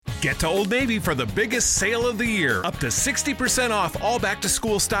Get to Old Navy for the biggest sale of the year. Up to 60% off all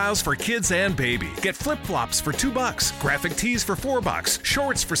back-to-school styles for kids and baby. Get flip-flops for $2, graphic tees for $4,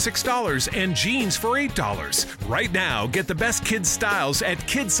 shorts for $6, and jeans for $8. Right now, get the best kids' styles at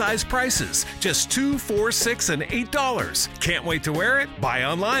kid-size prices. Just $2, $4, $6, and $8. Can't wait to wear it? Buy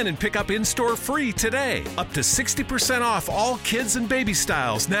online and pick up in-store free today. Up to 60% off all kids and baby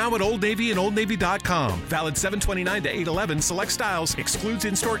styles now at Old Navy and OldNavy.com. Valid 7/29 to 8/11. Select styles. Excludes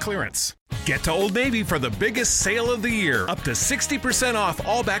in-store clearance. Get to Old Navy for the biggest sale of the year. Up to 60% off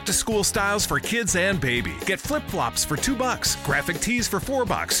all back-to-school styles for kids and baby. Get flip-flops for $2, graphic tees for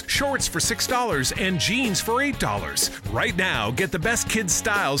 $4, shorts for $6, and jeans for $8. Right now, get the best kids'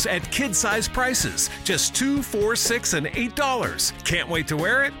 styles at kid-size prices. Just $2, $4, $6, and $8. Can't wait to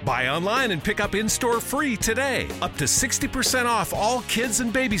wear it? Buy online and pick up in-store free today. Up to 60% off all kids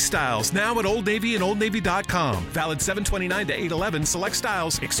and baby styles now at Old Navy and OldNavy.com. Valid 7/29 to 8/11. Select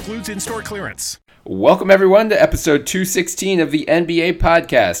styles. Excludes in-store clearance. Welcome everyone to episode 216 of the NBA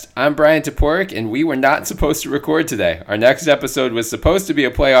podcast. I'm Brian Toporek, and we were not supposed to record today. Our next episode was supposed to be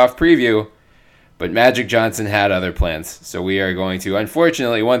a playoff preview, but Magic Johnson had other plans. So we are going to,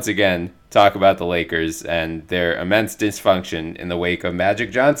 unfortunately, once again, talk about the Lakers and their immense dysfunction in the wake of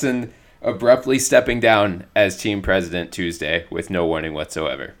Magic Johnson abruptly stepping down as team president Tuesday with no warning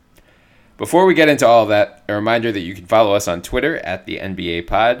whatsoever. Before we get into all of that, a reminder that you can follow us on Twitter at the NBA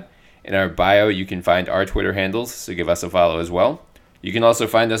Pod. In our bio, you can find our Twitter handles, so give us a follow as well. You can also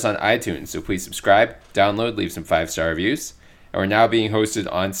find us on iTunes, so please subscribe, download, leave some 5-star reviews. And we're now being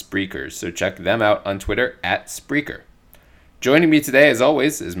hosted on Spreaker, so check them out on Twitter at Spreaker. Joining me today, as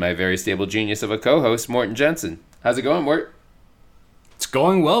always, is my very stable genius of a co-host, Morten Jensen. How's it going, Mort? It's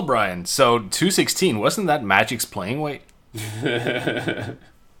going well, Brian. So, 216, wasn't that Magic's playing weight?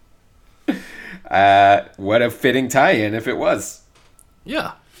 What a fitting tie-in if it was.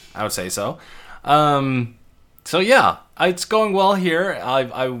 Yeah, I would say so. It's going well here.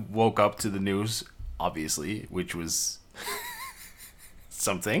 I woke up to the news, obviously, which was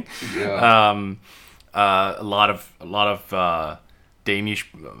something. Yeah. A lot of Danish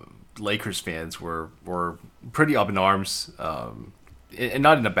Lakers fans were pretty up in arms, and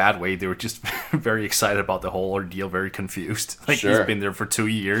not in a bad way. They were just very excited about the whole ordeal, very confused. Like, sure. He's been there for 2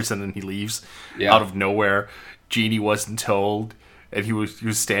 years and then he leaves out of nowhere. Genie wasn't told, and he was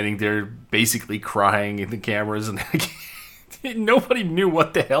standing there basically crying in the cameras, and nobody knew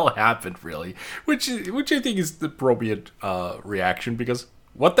what the hell happened, really. Which I think is the appropriate reaction, because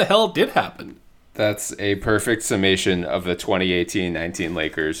what the hell did happen? That's a perfect summation of the 2018-19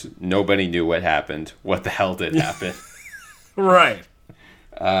 Lakers. Nobody knew what happened. What the hell did happen? Right.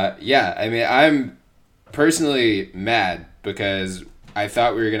 I mean, I'm personally mad because I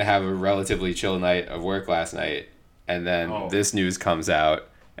thought we were going to have a relatively chill night of work last night, and then this news comes out,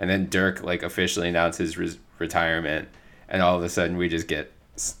 and then Dirk officially announces his retirement, and all of a sudden we just get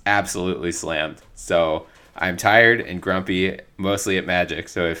absolutely slammed. So I'm tired and grumpy, mostly at Magic.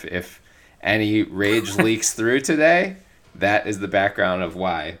 So if any rage leaks through today, that is the background of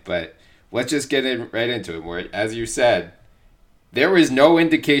why. But let's just get right into it, Mort. As you said, there was no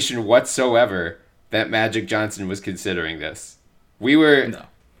indication whatsoever that Magic Johnson was considering this. We were,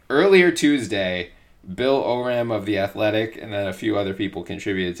 earlier Tuesday, Bill Oram of The Athletic, and then a few other people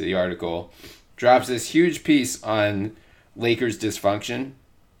contributed to the article, drops this huge piece on Lakers dysfunction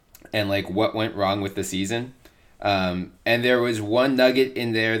and what went wrong with the season. And there was one nugget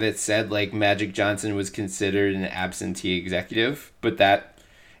in there that said Magic Johnson was considered an absentee executive, but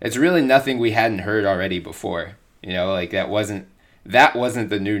it's really nothing we hadn't heard already before. That wasn't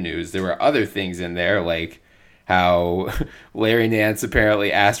the new news. There were other things in there, like how Larry Nance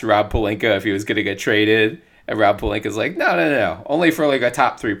apparently asked Rob Pelinka if he was going to get traded, and Rob Pelinka's like, no, only for a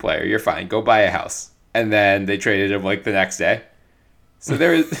top 3 player. You're fine. Go buy a house. And then they traded him the next day. So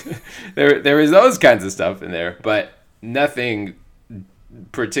there was those kinds of stuff in there, but nothing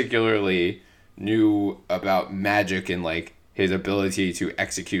particularly new about Magic and his ability to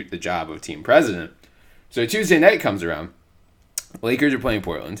execute the job of team president. So Tuesday night comes around. Lakers are playing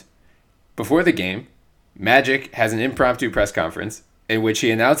Portland. Before the game, Magic has an impromptu press conference in which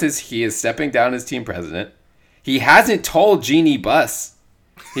he announces he is stepping down as team president. He hasn't told Jeannie Buss.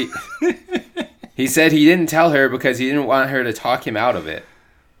 He said he didn't tell her because he didn't want her to talk him out of it.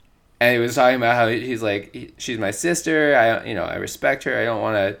 And he was talking about how he's like, she's my sister. I respect her. I don't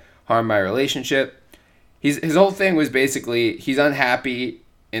want to harm my relationship. His whole thing was basically he's unhappy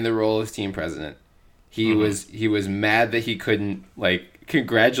in the role of team president. He was mad that he couldn't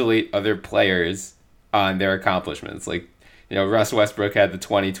congratulate other players on their accomplishments. Russ Westbrook had the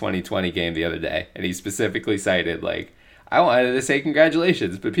 20-20-20 game the other day, and he specifically cited I wanted to say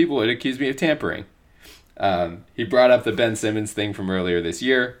congratulations, but people would accuse me of tampering. He brought up the Ben Simmons thing from earlier this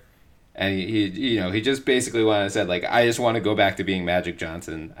year, and he just basically wanted to say, like, I just want to go back to being Magic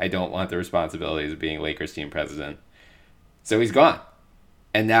Johnson. I don't want the responsibilities of being Lakers team president. So he's gone.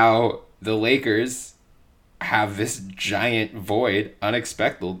 And now the Lakers have this giant void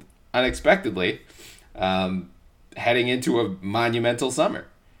unexpectedly heading into a monumental summer.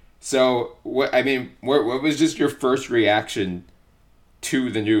 So, what was just your first reaction to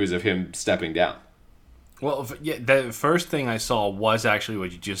the news of him stepping down? Well, yeah, the first thing I saw was actually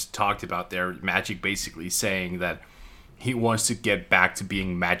what you just talked about there. Magic basically saying that he wants to get back to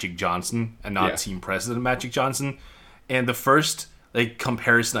being Magic Johnson and not team president Magic Johnson. And the first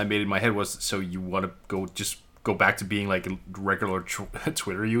comparison I made in my head was, so you want to go back to being like a regular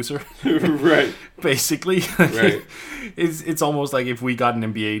Twitter user? Right. Basically. Right. It's almost like if we got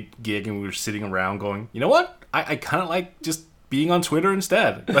an NBA gig and we were sitting around going, you know what? I kind of like just being on Twitter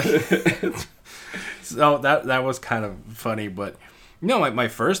instead. So that was kind of funny. But, my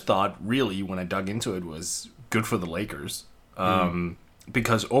first thought really when I dug into it was good for the Lakers.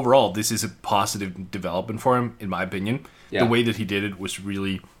 Because overall, this is a positive development for him, in my opinion. Yeah. The way that he did it was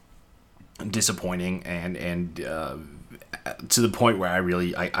really disappointing, and to the point where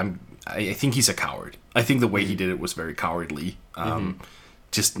I think he's a coward. I think the way he did it was very cowardly.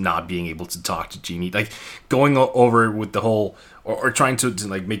 Just not being able to talk to Jeannie, like going over with the whole, or trying to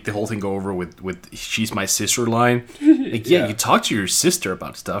like make the whole thing go over with "she's my sister" line. Like, you talk to your sister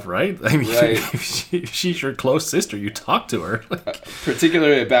about stuff, right? I mean, if she's your close sister, you talk to her,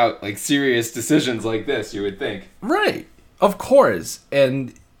 particularly about like serious decisions like this. You would think, right? Of course,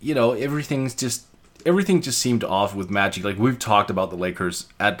 and everything just seemed off with Magic. Like, we've talked about the Lakers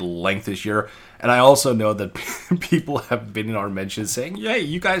at length this year, and I also know that people have been in our mentions saying, "Hey,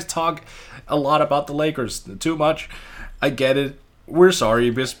 you guys talk a lot about the Lakers, too much." I get it. We're sorry,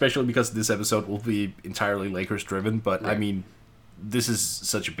 especially because this episode will be entirely Lakers driven. But right. I mean, this is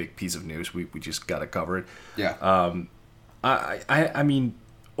such a big piece of news. We just gotta cover it. Yeah. I mean,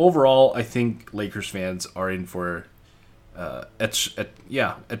 overall, I think Lakers fans are in for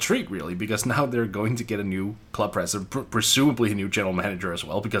a treat, really, because now they're going to get a new club president, presumably a new general manager as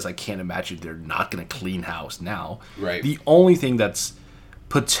well, because I can't imagine they're not going to clean house now. Right. The only thing that's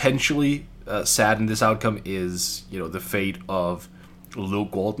potentially sad in this outcome is, the fate of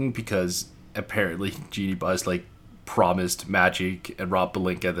Luke Walton, because apparently Jeannie Buss promised Magic and Rob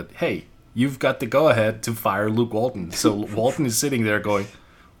Pelinka that, hey, you've got the go-ahead to fire Luke Walton. So Walton is sitting there going,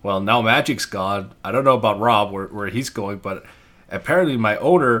 well, now Magic's gone. I don't know about Rob, where he's going, but apparently my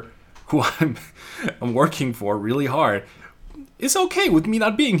owner, who I'm working for really hard, is okay with me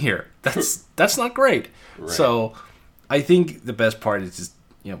not being here. That's not great. Right. So I think the best part is just,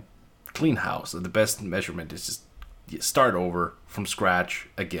 clean house. The best measurement is just start over from scratch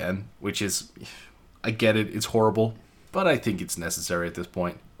again, which is, I get it, it's horrible, but I think it's necessary at this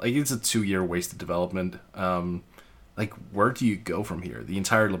point. It's a 2-year wasted development. Where do you go from here? The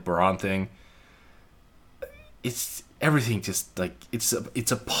entire LeBron thing, it's everything just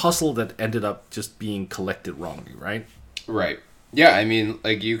it's a puzzle that ended up just being collected wrongly, right? Right. Yeah, I mean,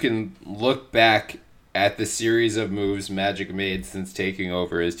 you can look back at the series of moves Magic made since taking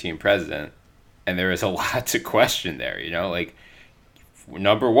over as team president, and there is a lot to question there,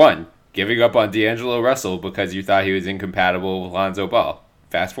 number one, giving up on D'Angelo Russell because you thought he was incompatible with Lonzo Ball.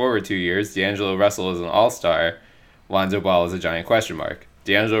 Fast forward 2 years, D'Angelo Russell is an all-star. Lonzo Ball is a giant question mark.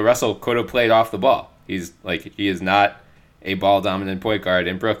 D'Angelo Russell could have played off the ball. He is not a ball-dominant point guard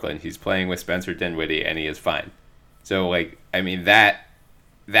in Brooklyn. He's playing with Spencer Dinwiddie, and he is fine. So, that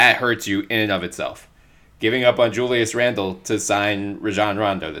hurts you in and of itself. Giving up on Julius Randle to sign Rajon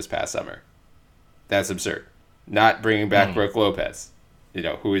Rondo this past summer. That's absurd. Not bringing back Brook Lopez,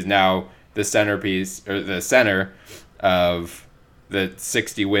 who is now the centerpiece, or the center of the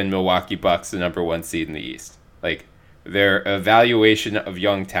 60-win Milwaukee Bucks, the number 1 seed in the East. Their evaluation of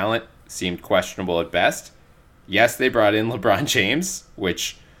young talent seemed questionable at best. Yes, they brought in LeBron James,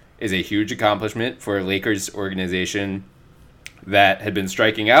 which is a huge accomplishment for a Lakers organization that had been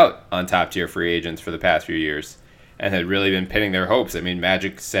striking out on top-tier free agents for the past few years and had really been pinning their hopes. I mean,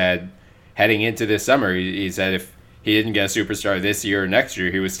 Magic said heading into this summer, he said if he didn't get a superstar this year or next year,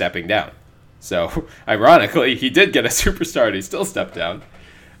 he was stepping down. So, ironically, he did get a superstar and he still stepped down.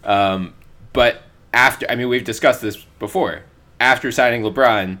 But we've discussed this before. After signing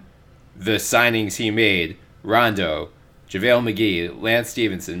LeBron, the signings he made, Rondo, JaVale McGee, Lance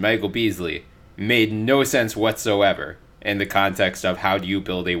Stevenson, Michael Beasley, made no sense whatsoever in the context of how do you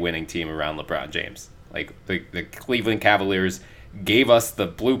build a winning team around LeBron James. The Cleveland Cavaliers gave us the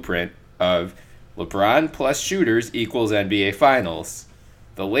blueprint of LeBron plus shooters equals NBA Finals.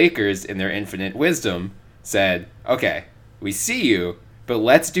 The Lakers, in their infinite wisdom, said, okay, we see you, but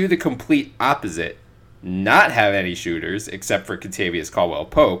let's do the complete opposite. Not have any shooters, except for Kentavious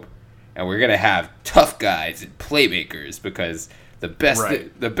Caldwell-Pope, and we're going to have tough guys and playmakers, because the best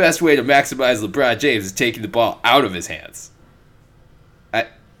way to maximize LeBron James is taking the ball out of his hands.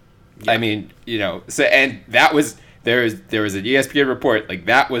 I mean, so, and that was, there was an ESPN report, like,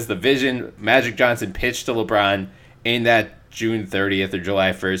 that was the vision Magic Johnson pitched to LeBron in that June 30th or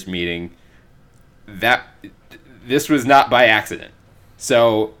July 1st meeting. This was not by accident.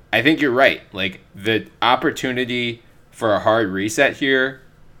 So I think you're right. Like, the opportunity for a hard reset here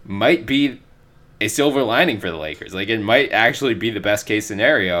might be a silver lining for the Lakers. Like, it might actually be the best case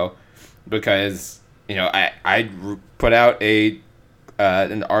scenario, because I put out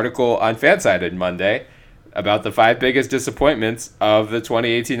an article on Fansided Monday about the 5 biggest disappointments of the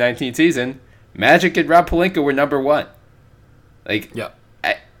 2018-19 season. Magic and Rob Pelinka were number 1. Like, yeah.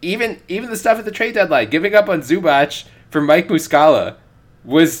 Even the stuff at the trade deadline, giving up on Zubac for Mike Muscala,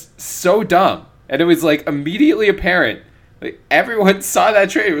 was so dumb. And it was, like, immediately apparent. Like, everyone saw that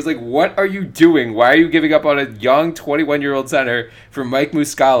trade. It was like, what are you doing? Why are you giving up on a young 21-year-old center for Mike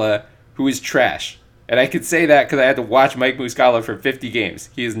Muscala, who is trash? And I could say that because I had to watch Mike Muscala for 50 games.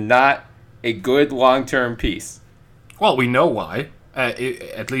 He is not a good long-term piece. Well, we know why.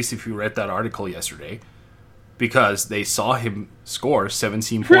 At least if you read that article yesterday. Because they saw him score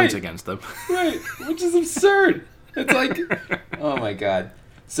 17 points against them. Right, which is absurd. It's like, oh my God.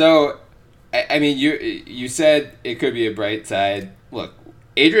 So, I mean, you said it could be a bright side. Look,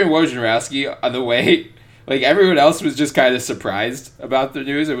 Adrian Wojnarowski on the way, like, everyone else was just kind of surprised about the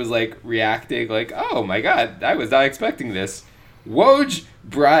news. It was like reacting like, oh my God, I was not expecting this. Woj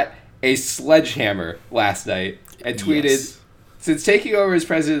brought a sledgehammer last night and tweeted, yes. Since taking over as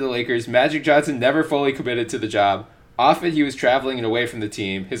president of the Lakers, Magic Johnson never fully committed to the job. Often he was traveling and away from the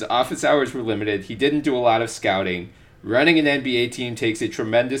team. His office hours were limited. He didn't do a lot of scouting. Running an NBA team takes a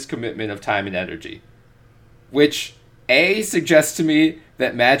tremendous commitment of time and energy. Which, A, suggests to me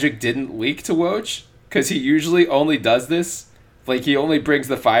that Magic didn't leak to Woj, because he usually only does this. Like, he only brings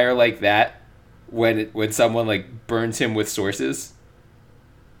the fire like that when someone, like, burns him with sources.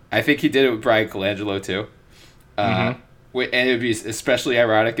 I think he did it with Brian Colangelo, too. And it would be especially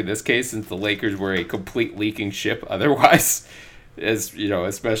ironic in this case, since the Lakers were a complete leaking ship otherwise, as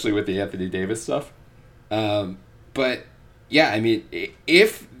especially with the Anthony Davis stuff. But yeah, I mean,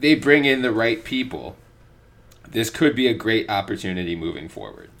 if they bring in the right people, this could be a great opportunity moving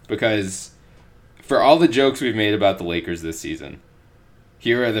forward. Because for all the jokes we've made about the Lakers this season,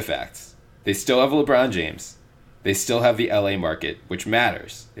 here are the facts. They still have LeBron James. They still have the LA market, which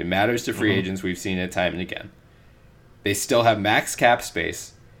matters. It matters to free agents. We've seen it time and again. They still have max cap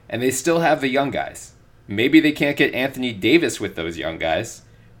space, and they still have the young guys. Maybe they can't get Anthony Davis with those young guys,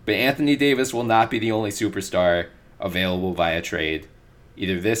 but Anthony Davis will not be the only superstar available via trade,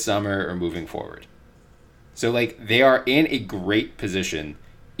 either this summer or moving forward. So, like, they are in a great position,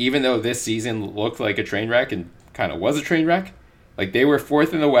 even though this season looked like a train wreck and kind of was a train wreck. Like, they were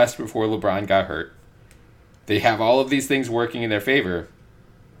 4th in the West before LeBron got hurt. They have all of these things working in their favor.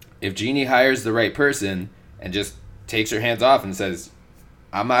 If Jeannie hires the right person and just takes her hands off and says,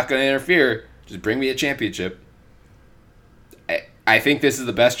 I'm not going to interfere, just bring me a championship, I think this is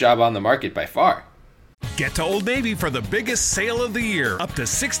the best job on the market by far. Get to Old Navy for the biggest sale of the year. Up to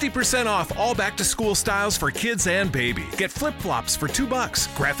 60% off all back-to-school styles for kids and baby. Get flip-flops for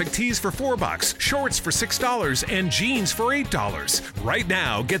 $2, graphic tees for $4, shorts for $6, and jeans for $8. Right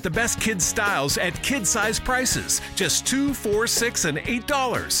now, get the best kids' styles at kid-size prices. Just $2, $4, $6, and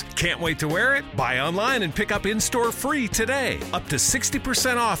 $8. Can't wait to wear it? Buy online and pick up in-store free today. Up to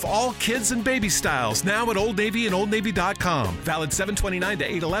 60% off all kids and baby styles now at Old Navy and OldNavy.com. Valid 7/29 to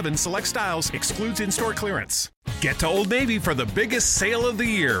 8/11. Select styles. Excludes in-store clearance. Get to Old Navy for the biggest sale of the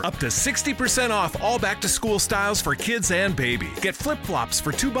year. Up to 60% off all back-to-school styles for kids and baby. Get flip-flops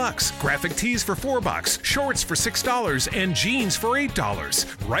for $2, graphic tees for $4, shorts for $6, and jeans for $8.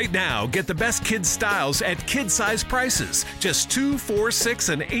 Right now, get the best kids' styles at kid-size prices. Just $2, $4, $6,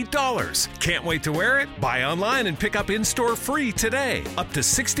 and $8. Can't wait to wear it? Buy online and pick up in-store free today. Up to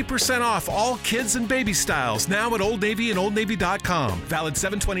 60% off all kids and baby styles now at Old Navy and OldNavy.com. Valid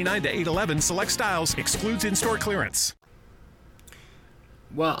 7/29 to 8/11. Select styles. Excludes in-store clearance.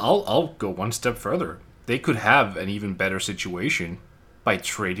 Well, I'll go one step further. They could have an even better situation by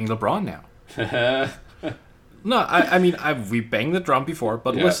trading LeBron now. No, I mean, we banged the drum before,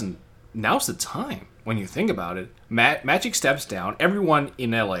 but listen, now's the time. When you think about it, Magic steps down. Everyone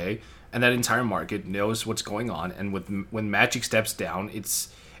in LA and that entire market knows what's going on, and when Magic steps down, it's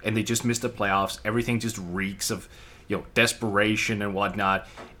and they just missed the playoffs. Everything just reeks of, desperation and whatnot,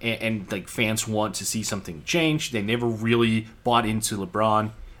 and like fans want to see something change. They never really bought into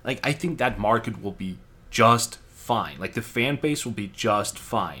LeBron. Like, I think that market will be just fine. Like, the fan base will be just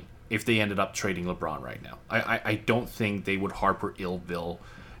fine if they ended up trading LeBron right now. I don't think they would harbor ill will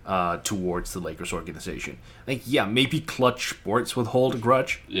towards the Lakers organization. Like, yeah, maybe Clutch Sports would hold a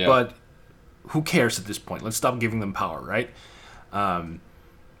grudge, but who cares at this point? Let's stop giving them power, right?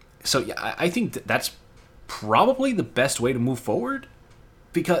 So yeah, I think that's probably the best way to move forward,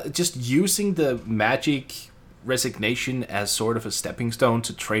 because just using the Magic resignation as sort of a stepping stone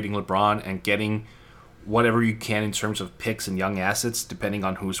to trading LeBron and getting whatever you can in terms of picks and young assets, depending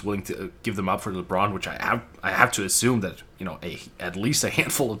on who's willing to give them up for LeBron, which I have to assume that at least a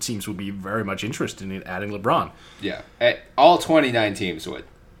handful of teams would be very much interested in adding LeBron. Yeah, all 29 teams would.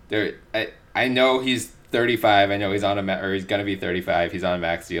 I know he's 35. I know he's on he's gonna be 35. He's on a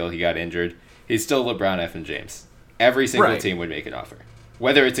max deal. He got injured. He's still LeBron effing James. Every single team would make an offer.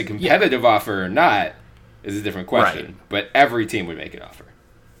 Whether it's a competitive offer or not is a different question. But every team would make an offer.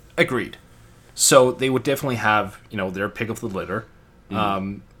 Agreed. So they would definitely have, their pick of the litter.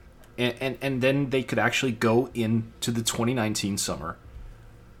 And then they could actually go into the 2019 summer,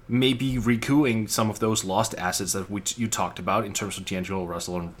 maybe recouing some of those lost assets that you talked about in terms of D'Angelo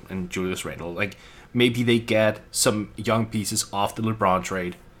Russell and Julius Randle. Like, maybe they get some young pieces off the LeBron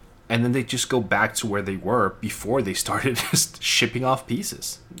trade, and then they just go back to where they were before they started just shipping off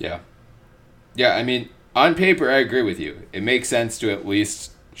pieces. Yeah. Yeah, I mean, on paper, I agree with you. It makes sense to at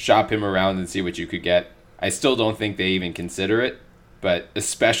least shop him around and see what you could get. I still don't think they even consider it, but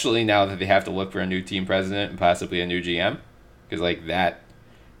especially now that they have to look for a new team president and possibly a new GM, because like that,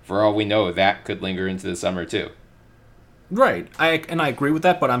 for all we know, that could linger into the summer too. Right, I agree with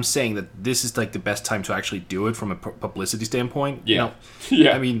that, but I'm saying that this is like the best time to actually do it from a publicity standpoint. Yeah,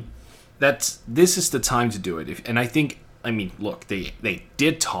 yeah. I mean, this is the time to do it. And I think, look, they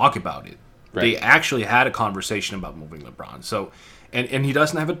did talk about it. Right. They actually had a conversation about moving LeBron. So, and he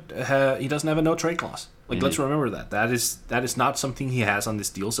doesn't have a no trade clause. Like, let's remember that. That is not something he has on this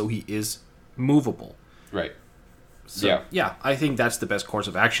deal. So he is movable. Right. So, yeah, I think that's the best course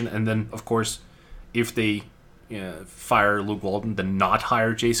of action. And then, of course, if they fire Luke Walton, then not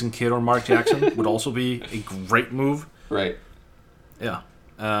hire Jason Kidd or Mark Jackson would also be a great move. Right. Yeah.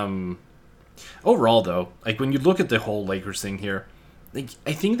 Overall, though, like when you look at the whole Lakers thing here, like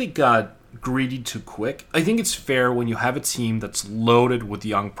I think they got greedy too quick. I think it's fair when you have a team that's loaded with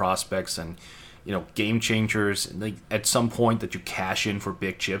young prospects and game changers, and like at some point that you cash in for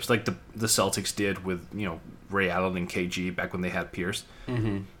big chips, like the Celtics did with Ray Allen and KG back when they had Pierce.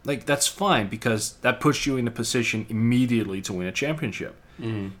 Mm-hmm. Like that's fine because that puts you in a position immediately to win a championship.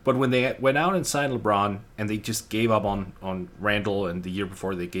 Mm-hmm. But when they went out and signed LeBron and they just gave up on Randall, and the year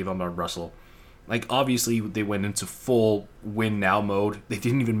before they gave up on Russell, like obviously they went into full win now mode. They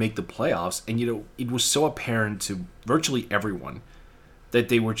didn't even make the playoffs, and it was so apparent to virtually everyone that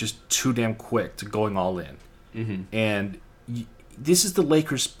they were just too damn quick to going all in. Mm-hmm. And this is the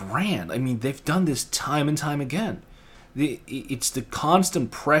Lakers brand. I mean, they've done this time and time again. It's the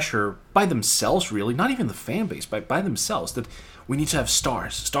constant pressure by themselves, really, not even the fan base, by themselves, that we need to have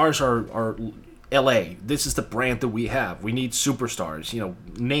stars. Stars are LA. This is the brand that we have. We need superstars,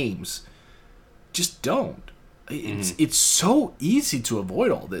 names. Just don't. It's so easy to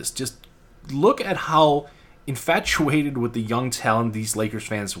avoid all this. Just look at how infatuated with the young talent these Lakers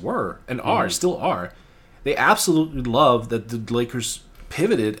fans were and still are. They absolutely love that the Lakers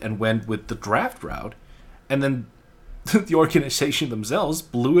pivoted and went with the draft route, and then the organization themselves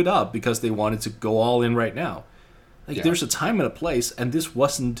blew it up because they wanted to go all in right now. There's a time and a place, and this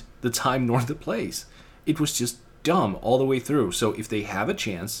wasn't the time nor the place. It was just dumb all the way through. So if they have a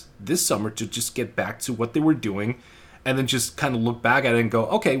chance this summer to just get back to what they were doing and then just kind of look back at it and go,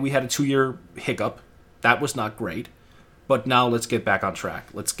 okay, we had a 2-year hiccup. That was not great. But now let's get back on track.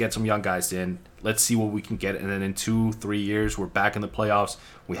 Let's get some young guys in. Let's see what we can get. And then in 2-3 years, we're back in the playoffs.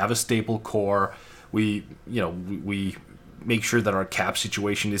 We have a stable core. We make sure that our cap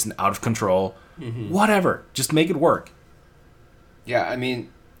situation isn't out of control. Mm-hmm. Whatever. Just make it work. Yeah, I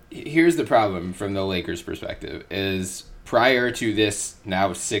mean, here's the problem from the Lakers' perspective is prior to this now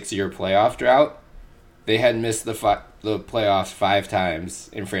 6-year playoff drought, they had missed the playoffs 5 times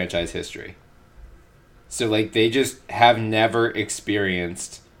in franchise history. So, they just have never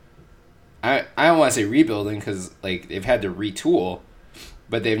experienced... I don't want to say rebuilding because, they've had to retool,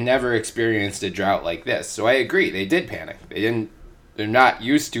 but they've never experienced a drought like this. So I agree, they did panic. They're not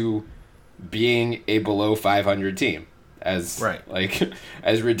used to being a below 500 team. As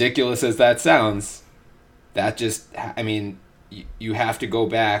ridiculous as that sounds, that just... I mean, you have to go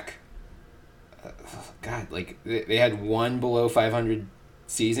back. God, like they had one below 500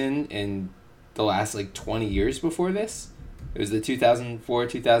 season in the last like 20 years before this. It was the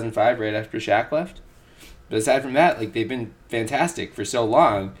 2004-2005, right after Shaq left. But aside from that, like they've been fantastic for so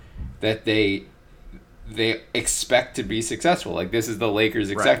long that they expect to be successful. Like this is the Lakers'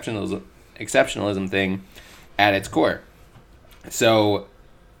 exceptionalism thing at its core. So,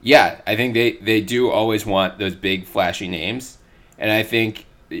 yeah, I think they do always want those big flashy names, and I think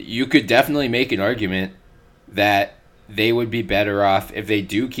you could definitely make an argument that they would be better off if they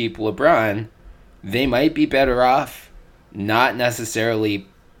do keep LeBron. They might be better off not necessarily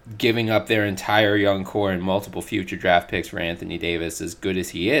giving up their entire young core and multiple future draft picks for Anthony Davis, as good as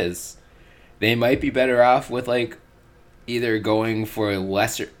he is. They might be better off with like either going for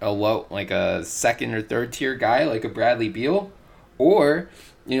a second or third tier guy like a Bradley Beal, or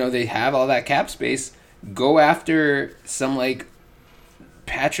they have all that cap space, go after some like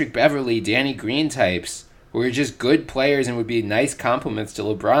Patrick Beverley, Danny Green types who are just good players and would be nice compliments to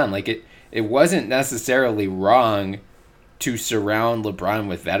LeBron. Like it wasn't necessarily wrong to surround LeBron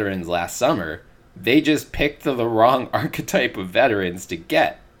with veterans last summer. They just picked the wrong archetype of veterans to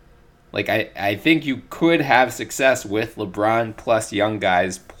get. Like, I think you could have success with LeBron plus young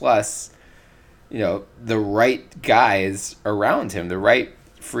guys plus, the right guys around him, the right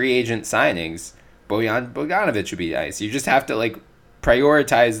free agent signings. Bogdanovic would be nice. You just have to, like,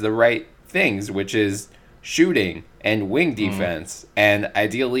 prioritize the right things, which is shooting and wing defense, and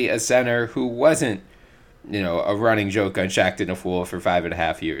ideally a center who wasn't, a running joke on Shaq and a Fool for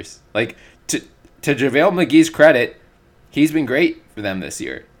 5.5 years. Like, to JaVale McGee's credit, he's been great for them this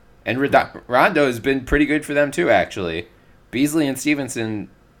year. And Rondo has been pretty good for them too, actually. Beasley and Stevenson,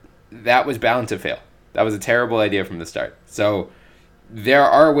 that was bound to fail. That was a terrible idea from the start. So there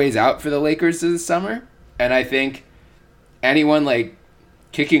are ways out for the Lakers this summer, and I think anyone like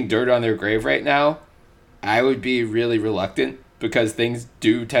kicking dirt on their grave right now, I would be really reluctant, because things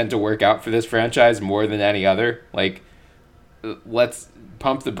do tend to work out for this franchise more than any other. Like, let's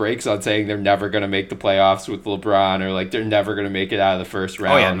pump the brakes on saying they're never going to make the playoffs with LeBron, or like they're never going to make it out of the first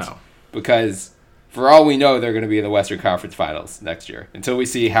round. Oh, yeah, no. Because for all we know, they're going to be in the Western Conference Finals next year. Until we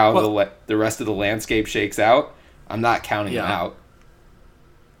see how the rest of the landscape shakes out, I'm not counting them out.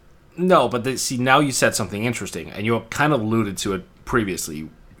 No, but now you said something interesting, and you kind of alluded to it previously.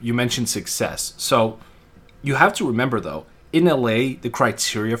 You mentioned success. So you have to remember, though, in LA, the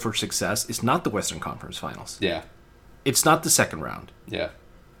criteria for success is not the Western Conference Finals. Yeah. It's not the second round. Yeah.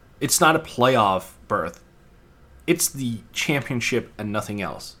 It's not a playoff berth. It's the championship and nothing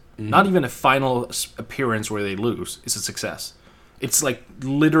else. Mm-hmm. Not even a final appearance where they lose is a success. It's like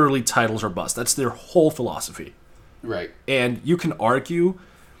literally titles or bust. That's their whole philosophy. Right. And you can argue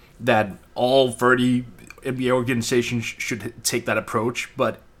that all 30 NBA organizations should take that approach,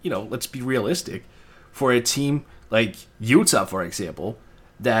 but, let's be realistic. For a team like Utah, for example,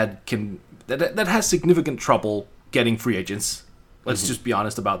 that has significant trouble getting free agents. Let's just be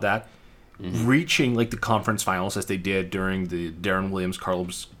honest about that. Mm-hmm. Reaching like the conference finals as they did during the Darren Williams,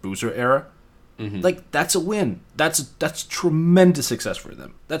 Carlos Boozer era, like that's a win. That's tremendous success for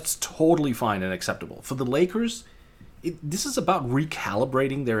them. That's totally fine and acceptable. For the Lakers, this is about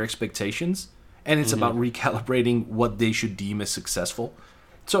recalibrating their expectations, and it's about recalibrating what they should deem as successful.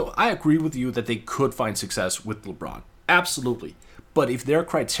 So I agree with you that they could find success with LeBron. Absolutely. But if their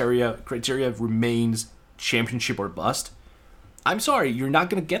criteria remains championship or bust, I'm sorry, you're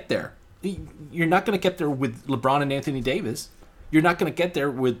not going to get there. You're not going to get there with LeBron and Anthony Davis. You're not going to get there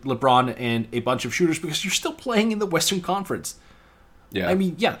with LeBron and a bunch of shooters, because you're still playing in the Western Conference. Yeah. I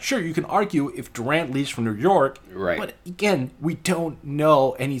mean, yeah, sure, you can argue if Durant leaves from New York, right? But again, we don't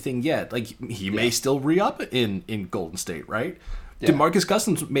know anything yet. Like, he may still re-up in Golden State, right? Yeah. DeMarcus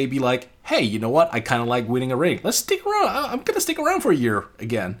Cousins may be like, hey, you know what? I kind of like winning a ring. Let's stick around. I'm going to stick around for a year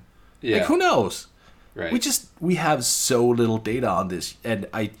again. Yeah. Like, who knows? Right. We have so little data on this. And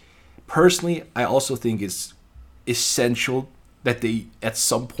I also think it's essential that they at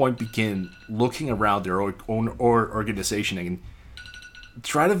some point begin looking around their own organization and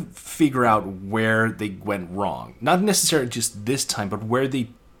try to figure out where they went wrong. Not necessarily just this time, but where they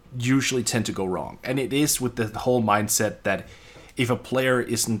usually tend to go wrong. And it is with the whole mindset that if a player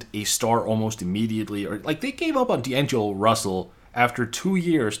isn't a star almost immediately, or like they gave up on D'Angelo Russell after 2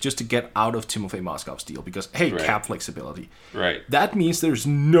 years just to get out of Timofey Mozgov's deal because, hey, cap flexibility. Right. That means there's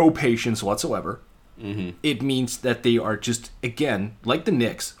no patience whatsoever. Mm-hmm. It means that they are just, again, like the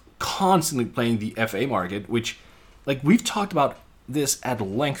Knicks, constantly playing the FA market, which, like, we've talked about this at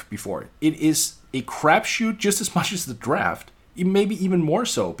length before. It is a crapshoot just as much as the draft, maybe even more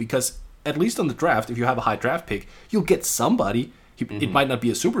so, because at least on the draft, if you have a high draft pick, you'll get somebody. It might not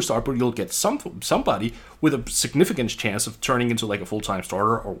be a superstar, but you'll get somebody with a significant chance of turning into like a full-time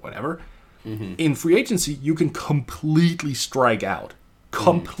starter or whatever. In free agency, you can completely strike out.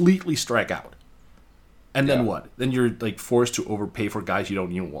 And then what? Then you're like forced to overpay for guys you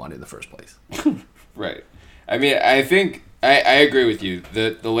don't even want in the first place. Right. I mean, I think I agree with you.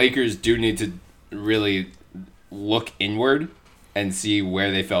 The Lakers do need to really look inward and see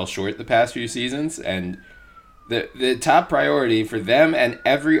where they fell short the past few seasons. And the top priority for them and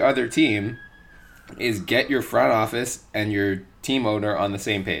every other team is get your front office and your team owner on the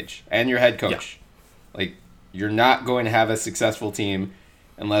same page and your head coach. Yeah. Like, you're not going to have a successful team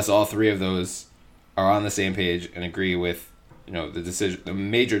unless all three of those are on the same page and agree with, the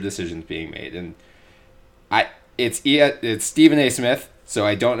major decisions being made. And it's Stephen A. Smith, so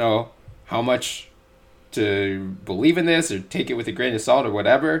I don't know how much to believe in this or take it with a grain of salt or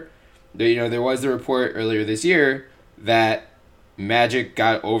whatever. There was the report earlier this year that Magic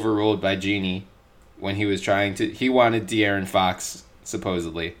got overruled by Genie when he wanted De'Aaron Fox,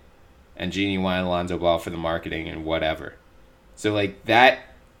 supposedly, and Genie wanted Lonzo Ball for the marketing and whatever. So, like, that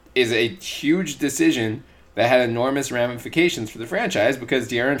is a huge decision that had enormous ramifications for the franchise because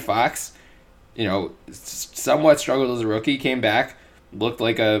De'Aaron Fox, somewhat struggled as a rookie, came back, looked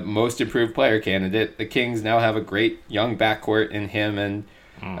like a most improved player candidate. The Kings now have a great young backcourt in him and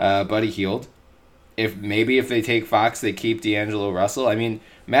Buddy Hield. If they take Fox, they keep D'Angelo Russell. I mean,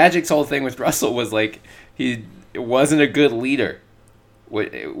 Magic's whole thing with Russell was like he wasn't a good leader,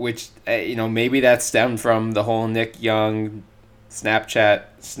 which maybe that stemmed from the whole Nick Young Snapchat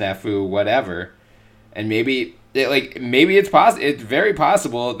snafu, whatever. And maybe it's very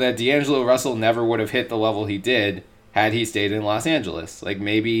possible that D'Angelo Russell never would have hit the level he did had he stayed in Los Angeles. Like,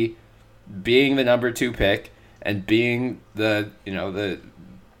 maybe being the number 2 pick and being the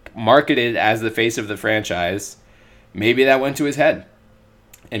marketed as the face of the franchise, maybe that went to his head.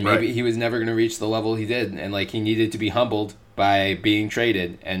 And maybe he was never going to reach the level he did. And, like, he needed to be humbled by being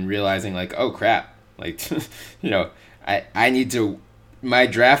traded and realizing, like, oh, crap. Like, I need to... My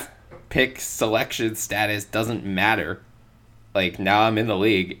draft pick selection status doesn't matter. Like, now I'm in the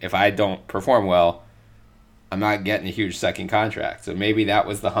league. If I don't perform well, I'm not getting a huge second contract. So maybe that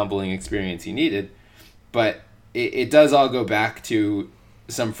was the humbling experience he needed. But it does all go back to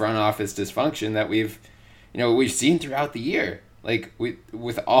some front office dysfunction that we've seen throughout the year. Like,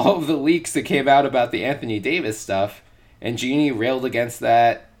 with all of the leaks that came out about the Anthony Davis stuff, and Genie railed against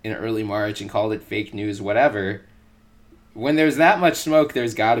that in early March and called it fake news, whatever. When there's that much smoke,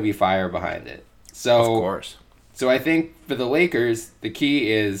 there's got to be fire behind it. So, of course. So I think for the Lakers, the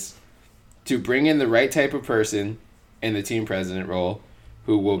key is to bring in the right type of person in the team president role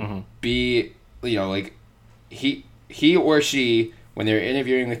who will be, like, he or she, when they're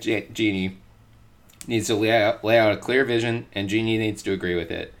interviewing with Genie, needs to lay out a clear vision, and Genie needs to agree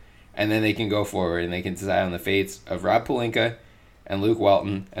with it. And then they can go forward, and they can decide on the fates of Rob Pelinka and Luke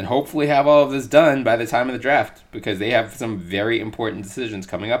Walton, and hopefully have all of this done by the time of the draft, because they have some very important decisions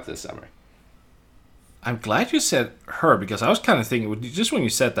coming up this summer. I'm glad you said her, because I was kind of thinking, just when you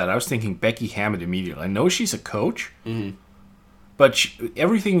said that, I was thinking Becky Hammond immediately. I know she's a coach, but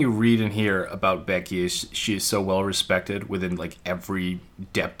everything you read and hear about Becky is she is so well respected within like every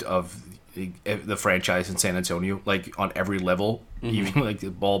depth of the franchise in San Antonio, like on every level, even like the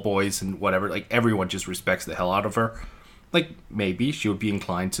ball boys and whatever. Like, everyone just respects the hell out of her. Like, maybe she would be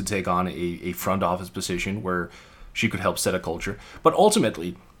inclined to take on a front office position where she could help set a culture. But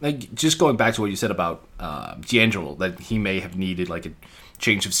ultimately, like, just going back to what you said about D'Angelo, that he may have needed like a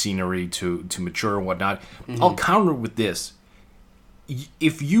change of scenery to mature and whatnot, I'll counter with this.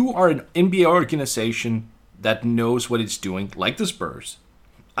 If you are an NBA organization that knows what it's doing, like the Spurs,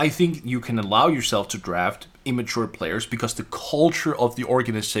 I think you can allow yourself to draft immature players because the culture of the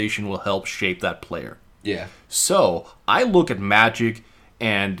organization will help shape that player. Yeah. So I look at Magic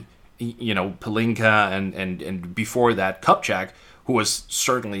and Pelinka and before that Kupchak, who was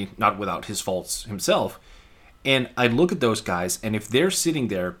certainly not without his faults himself, and I look at those guys, and if they're sitting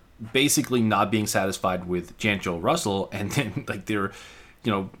there basically not being satisfied with D'Angelo Russell, and then like they're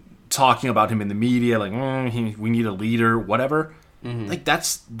talking about him in the media, like we need a leader, whatever. Like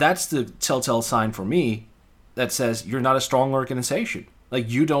that's the telltale sign for me that says you're not a strong organization. Like,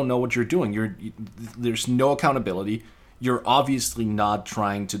 you don't know what you're doing. There's no accountability. You're obviously not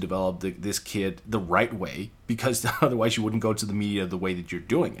trying to develop this kid the right way, because otherwise you wouldn't go to the media the way that you're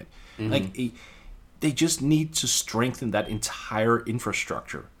doing it. Like, they just need to strengthen that entire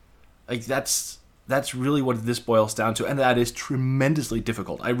infrastructure. Like, that's That's really what this boils down to, and that is tremendously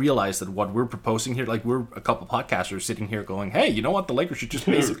difficult. I realize that what we're proposing here, like we're a couple podcasters sitting here going, hey, you know what? The Lakers should just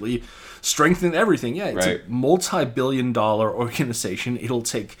basically strengthen everything. Yeah, it's a multi-billion-dollar organization. It'll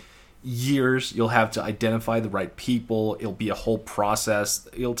take years. You'll have to identify the right people. It'll be a whole process.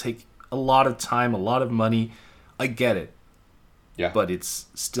 It'll take a lot of time, a lot of money. I get it. Yeah. But it's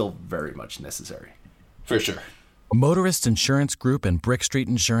still very much necessary. For sure. Motorist Insurance Group and Brick Street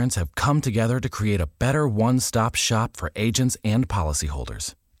Insurance have come together to create a better one-stop shop for agents and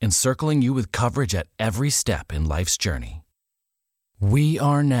policyholders, encircling you with coverage at every step in life's journey. We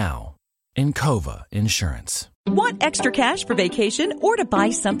are now Encova Insurance. Want extra cash for vacation or to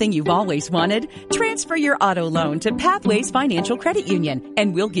buy something you've always wanted? Transfer your auto loan to Pathways Financial Credit Union,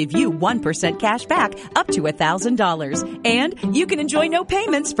 and we'll give you 1% cash back up to $1,000. And you can enjoy no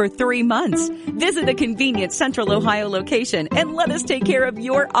payments for 3 months. Visit a convenient Central Ohio location and let us take care of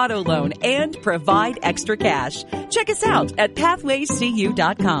your auto loan and provide extra cash. Check us out at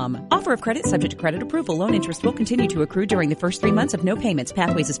pathwayscu.com. Offer of credit subject to credit approval. Loan interest will continue to accrue during the first 3 months of no payments.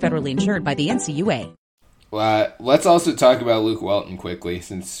 Pathways is federally insured by the NCUA. Let's also talk about Luke Walton quickly,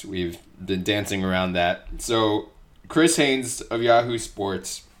 since we've been dancing around that. So, Chris Haynes of Yahoo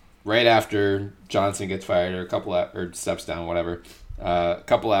Sports, right after Johnson gets fired, or steps down, whatever, a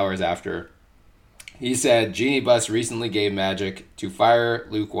couple hours after, he said, Jeannie Buss recently gave Magic to fire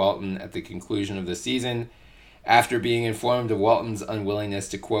Luke Walton at the conclusion of the season after being informed of Walton's unwillingness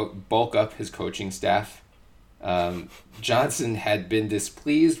to, quote, bulk up his coaching staff. Johnson had been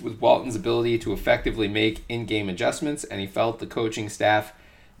displeased with Walton's ability to effectively make in-game adjustments, and he felt the coaching staff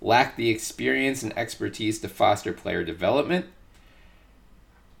lacked the experience and expertise to foster player development.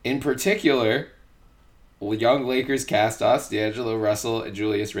 In particular, young Lakers cast-offs D'Angelo Russell and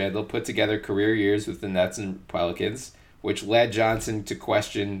Julius Randle put together career years with the Nets and Pelicans, which led Johnson to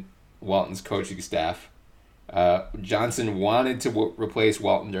question Walton's coaching staff. Johnson wanted to replace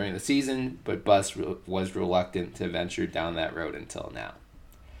Walton during the season, but Buss was reluctant to venture down that road until now.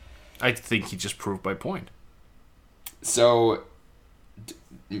 I think he just proved my point. So,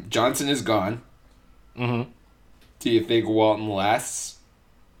 Johnson is gone. Mm-hmm. Do you think Walton lasts?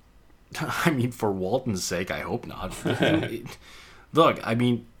 I mean, for Walton's sake, I hope not. Look, I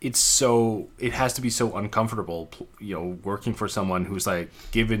mean, it has to be so uncomfortable, working for someone who's like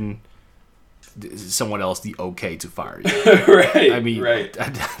given someone else the okay to fire you. Right. I mean, right.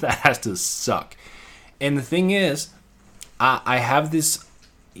 That has to suck. And the thing is, I have this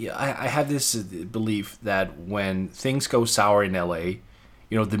belief that when things go sour in LA,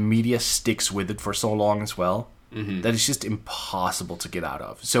 the media sticks with it for so long as well, that it's just impossible to get out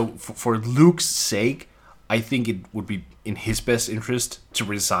of. So for Luke's sake, I think it would be in his best interest to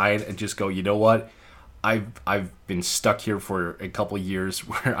resign and just go, you know what? I've been stuck here for a couple of years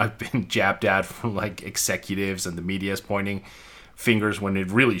where I've been jabbed at from like executives and the media is pointing fingers when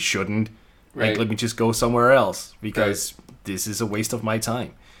it really shouldn't. Right. Like, let me just go somewhere else because this is a waste of my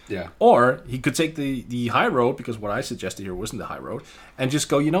time. Yeah. Or he could take the high road, because what I suggested here wasn't the high road, and just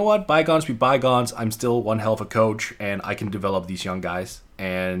go, you know what, bygones be bygones. I'm still one hell of a coach and I can develop these young guys.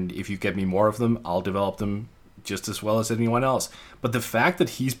 And if you get me more of them, I'll develop them just as well as anyone else. But the fact that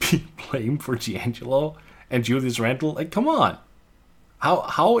he's being blamed for D'Angelo and Julius Randle, like, come on.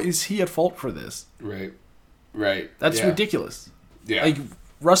 How is he at fault for this? Right. That's ridiculous. Yeah. Like,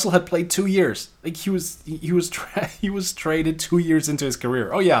 Russell had played 2 years. Like, he was traded 2 years into his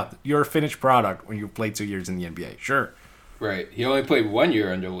career. Oh yeah, you're a finished product when you played 2 years in the NBA. Sure. Right. He only played 1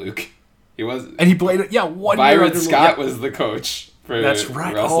 year under Luke. He was. And he played 1 year Byron under Scott Luke. was the coach for That's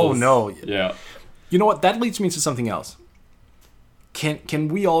right. Russell's. Oh no. Yeah. You know what? That leads me to something else. Can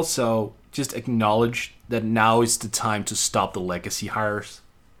we also just acknowledge that now is the time to stop the legacy hires?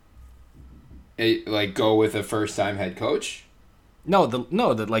 Like go with a first-time head coach? No, the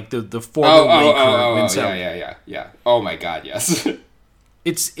former Laker wins out. Yeah. Oh my God, yes.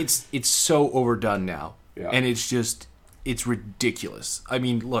 It's so overdone now, and it's ridiculous. I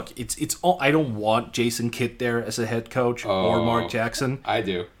mean, look, it's all. I don't want Jason Kidd there as a head coach or Mark Jackson. I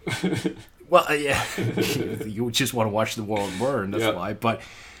do. Well, yeah, you just want to watch the world burn. That's why. But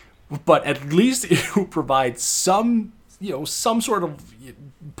at least it will provide some sort of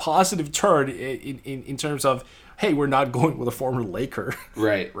positive turn in terms of, hey, we're not going with a former Laker.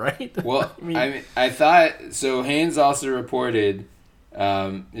 Right. Right. Well, I thought so. Haynes also reported.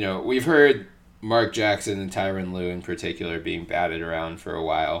 We've heard Mark Jackson and Tyronn Lue in particular being batted around for a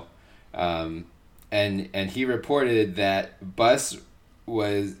while, and he reported that Buss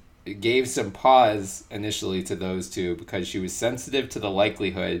gave some pause initially to those two because she was sensitive to the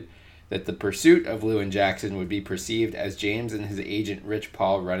likelihood that the pursuit of Lou and Jackson would be perceived as James and his agent Rich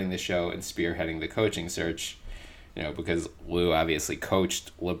Paul running the show and spearheading the coaching search. Because Lou obviously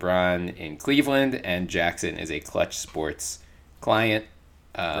coached LeBron in Cleveland and Jackson is a Clutch Sports client.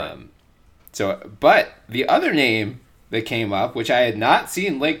 Right. But the other name that came up, which I had not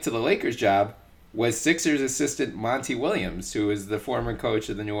seen linked to the Lakers job, was Sixers assistant Monty Williams, who is the former coach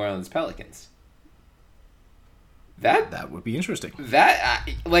of the New Orleans Pelicans. That would be interesting.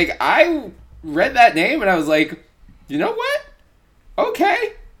 I read that name and I was like, you know what?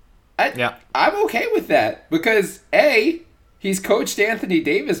 Okay. I'm okay with that because A, he's coached Anthony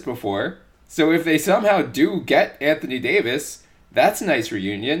Davis before, so if they somehow do get Anthony Davis, that's a nice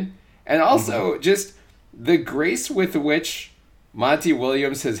reunion. And also just the grace with which Monty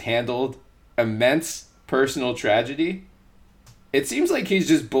Williams has handled immense personal tragedy. It seems like he's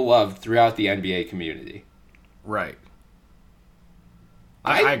just beloved throughout the NBA community. Right.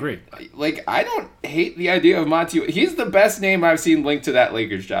 I agree. I don't hate the idea of Monty. He's the best name I've seen linked to that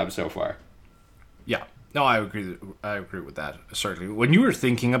Lakers job so far. Yeah. No, I agree. I agree with that, certainly. When you were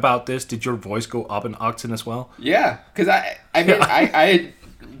thinking about this, did your voice go up an octave as well? Yeah, because I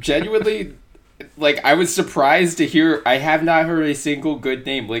genuinely, I was surprised to hear, I have not heard a single good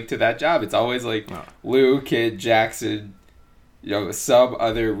name linked to that job. It's always Lou, Kidd, Jackson, some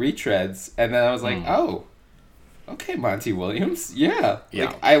other retreads. And then I was like, oh, okay, Monty Williams. Yeah.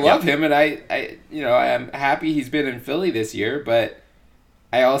 I love him, and I am happy he's been in Philly this year, but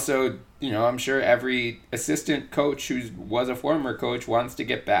I also, I'm sure every assistant coach who was a former coach wants to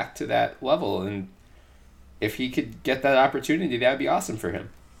get back to that level, and if he could get that opportunity, that would be awesome for him.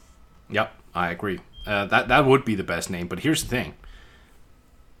 Yep, I agree. That would be the best name, but here's the thing.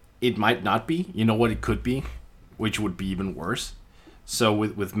 It might not be. You know what it could be, which would be even worse? So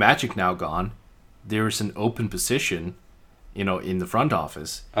with Magic now gone, there's an open position, in the front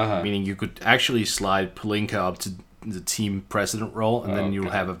office, meaning you could actually slide Pelinka up to the team president role, and then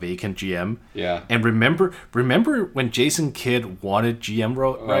you'll have a vacant GM. Yeah. And remember when Jason Kidd wanted GM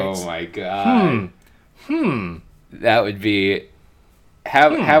rights? Oh my god. That would be.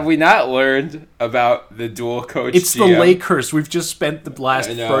 Have we not learned about the dual coach? It's GM? the Lakers. We've just spent the last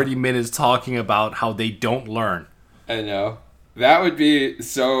 30 minutes talking about how they don't learn. I know. That would be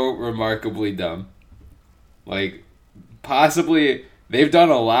so remarkably dumb. Possibly, they've done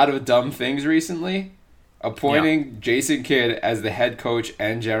a lot of dumb things recently. Appointing Jason Kidd as the head coach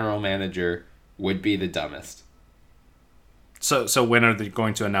and general manager would be the dumbest. So when are they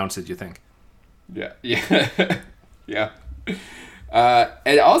going to announce it, you think? Yeah. Yeah.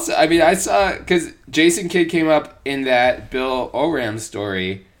 And also, I saw, because Jason Kidd came up in that Bill Oram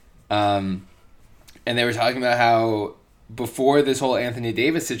story, and they were talking about how before this whole Anthony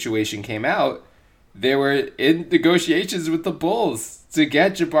Davis situation came out, they were in negotiations with the Bulls to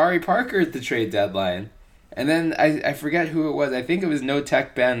get Jabari Parker at the trade deadline. And then I forget who it was. I think it was No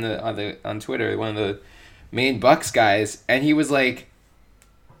Tech Ben on Twitter, one of the main Bucks guys, and he was like,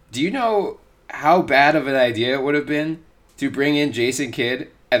 "Do you know how bad of an idea it would have been to bring in Jason Kidd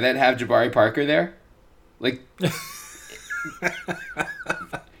and then have Jabari Parker there?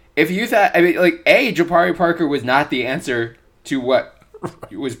 If you thought, Jabari Parker was not the answer to what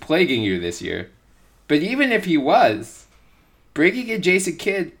was plaguing you this year. But even if he was, bringing in Jason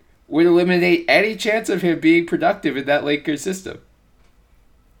Kidd would eliminate any chance of him being productive in that Lakers system.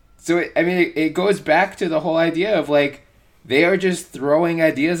 So, it goes back to the whole idea of, they are just throwing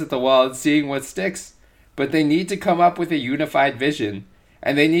ideas at the wall and seeing what sticks. But they need to come up with a unified vision.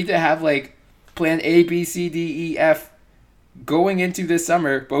 And they need to have, plan A, B, C, D, E, F going into this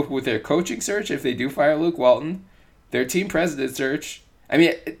summer, both with their coaching search, if they do fire Luke Walton, their team president search.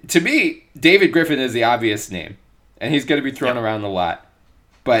 To me, David Griffin is the obvious name. And he's going to be thrown around a lot.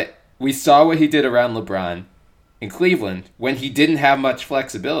 But we saw what he did around LeBron in Cleveland when he didn't have much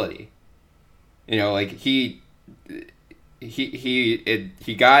flexibility. He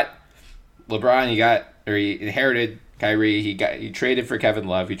got LeBron, he inherited Kyrie, he traded for Kevin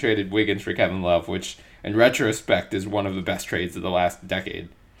Love, he traded Wiggins for Kevin Love, which in retrospect is one of the best trades of the last decade.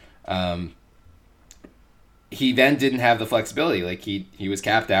 He then didn't have the flexibility. He was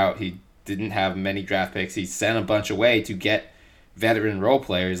capped out, he didn't have many draft picks, he sent a bunch away to get veteran role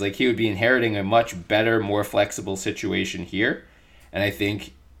players. He would be inheriting a much better, more flexible situation here. And I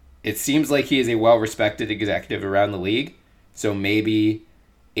think it seems like he is a well-respected executive around the league. So maybe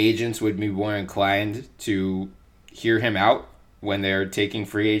agents would be more inclined to hear him out when they're taking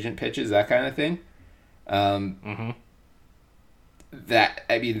free agent pitches, that kind of thing.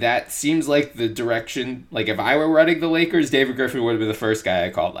 That seems like the direction. If I were running the Lakers, David Griffin would have been the first guy I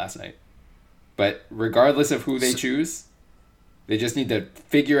called last night. But regardless of who they choose, they just need to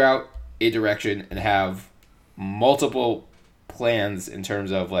figure out a direction and have multiple plans in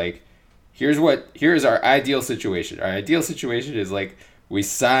terms of like, here's our ideal situation. Our ideal situation is like we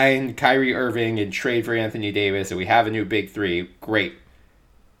sign Kyrie Irving and trade for Anthony Davis and we have a new big three. Great.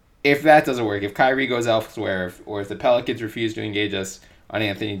 If that doesn't work, if Kyrie goes elsewhere, or if the Pelicans refuse to engage us on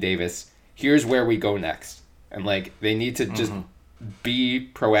Anthony Davis, here's where we go next. And like they need to just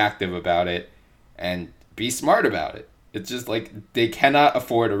be proactive about it and be smart about it. It's just like they cannot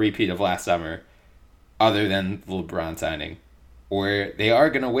afford a repeat of last summer other than the LeBron signing, or they are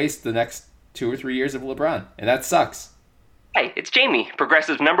going to waste the next 2 or 3 years of LeBron, and that sucks. Hey, it's Jamie,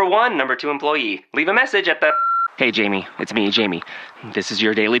 Progressive number 1, number 2 employee. Leave a message at the... Hey, Jamie, it's me, Jamie. This is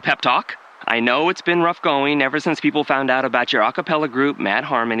your daily pep talk. I know it's been rough going ever since people found out about your a cappella group, Mad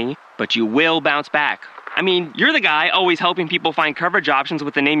Harmony, but you will bounce back. I mean, you're the guy always helping people find coverage options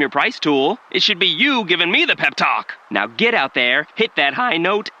with the Name Your Price tool. It should be you giving me the pep talk. Now get out there, hit that high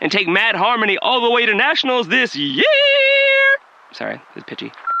note, and take Mad Harmony all the way to nationals this year! Sorry, it's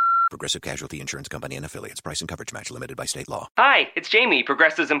pitchy. Progressive Casualty Insurance Company and Affiliates. Price and coverage match limited by state law. Hi, it's Jamie,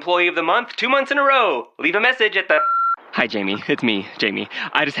 Progressive's Employee of the Month, 2 months in a row. Leave a message at the... Hi, Jamie. It's me, Jamie.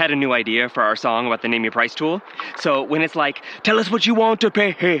 I just had a new idea for our song about the Name Your Price tool. So when it's like, tell us what you want to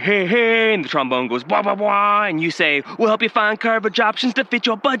pay, hey, hey, hey, and the trombone goes, blah, blah, blah, and you say, we'll help you find coverage options to fit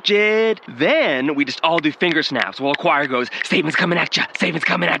your budget. Then we just all do finger snaps while a choir goes, savings coming at ya, savings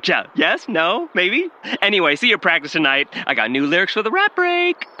coming at ya. Yes? No? Maybe? Anyway, see your practice tonight. I got new lyrics for the rap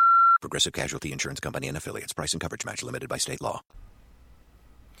break. Progressive Casualty Insurance Company and Affiliates. Price and coverage match limited by state law.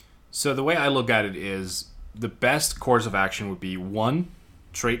 So the way I look at it is the best course of action would be, one,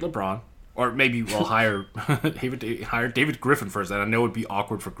 trade LeBron, or maybe we'll hire David Griffin first. And I know it would be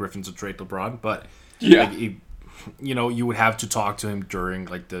awkward for Griffin to trade LeBron, but yeah, like, you would have to talk to him during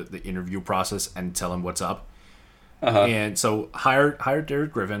like the interview process and tell him what's up. And so hire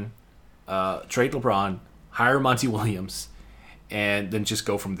David Griffin, trade LeBron, hire Monty Williams, and then just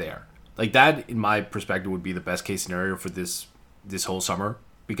go from there. Like that, in my perspective, would be the best case scenario for this whole summer.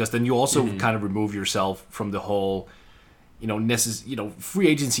 Because then you also kind of remove yourself from the whole, free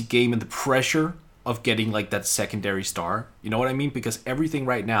agency game and the pressure of getting like that secondary star. You know what I mean? Because everything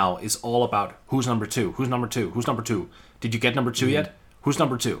right now is all about who's number two, who's number two, who's number two. Did you get number two yet? Who's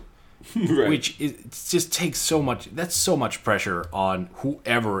number two? Right. Which just takes so much. That's so much pressure on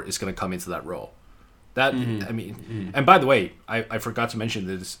whoever is going to come into that role. That I mean, and by the way, I forgot to mention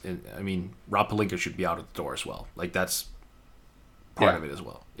this. Rob Pelinka should be out of the door as well. Like that's part of it as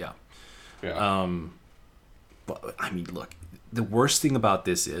well. Yeah. But I mean, look, the worst thing about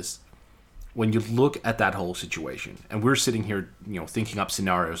this is when you look at that whole situation, and we're sitting here, thinking up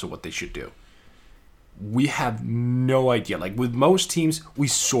scenarios of what they should do. We have no idea. Like with most teams, we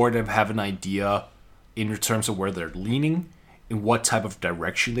sort of have an idea in terms of where they're leaning, in what type of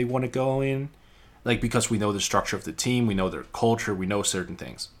direction they want to go in. Like because we know the structure of the team, we know their culture, we know certain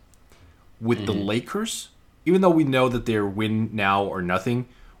things. With the Lakers, even though we know that they're win now or nothing,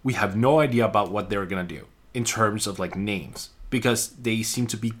 we have no idea about what they're going to do in terms of like names, because they seem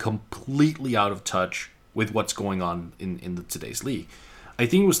to be completely out of touch with what's going on in today's league. I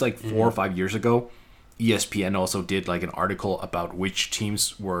think it was like 4 or 5 years ago, ESPN also did like an article about which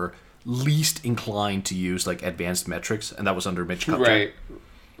teams were least inclined to use like advanced metrics, and that was under Mitch Kupchak. Right.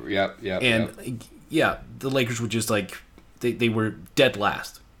 Yep. And the Lakers were just like they were dead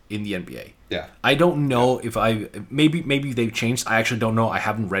last in the NBA. Yeah. I don't know if maybe they've changed. I actually don't know. I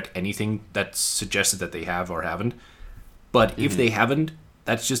haven't read anything that suggested that they have or haven't. But if they haven't,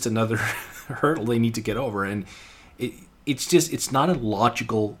 that's just another hurdle they need to get over. And it's not a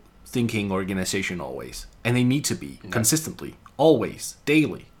logical thinking organization always. And they need to be consistently, always,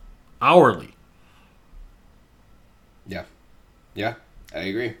 daily, hourly. Yeah. Yeah, I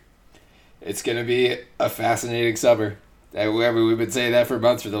agree. It's going to be a fascinating summer. We've been saying that for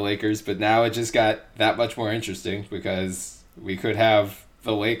months for the Lakers, but now it just got that much more interesting because we could have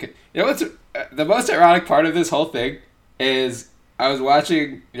the Lakers. You know what's the most ironic part of this whole thing is I was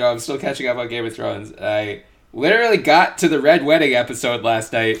watching, I'm still catching up on Game of Thrones. I literally got to the Red Wedding episode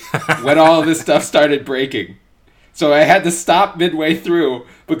last night when all of this stuff started breaking. So I had to stop midway through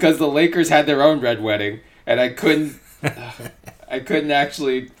because the Lakers had their own Red Wedding, and I couldn't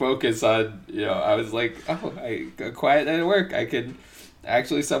actually focus on, I was like, I got quiet at work. I could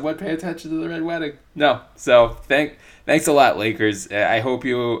actually somewhat pay attention to the Red Wedding. No. So thanks a lot, Lakers. I hope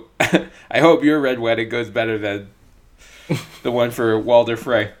your Red Wedding goes better than the one for Walder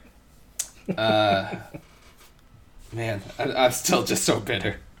Frey. Man, I'm still just so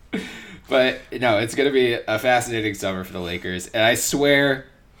bitter. But no, it's going to be a fascinating summer for the Lakers. And I swear,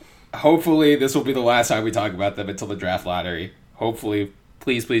 hopefully this will be the last time we talk about them until the draft lottery. Hopefully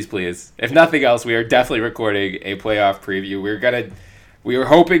please, please, please. If nothing else, we are definitely recording a playoff preview. We were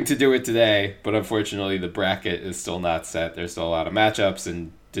hoping to do it today, but unfortunately the bracket is still not set. There's still a lot of matchups,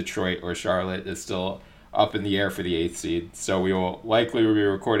 and Detroit or Charlotte is still up in the air for the 8th seed. So we will likely be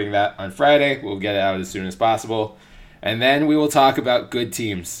recording that on Friday. We'll get it out as soon as possible. And then we will talk about good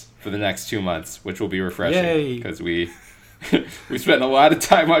teams for the next 2 months, which will be refreshing because we spent a lot of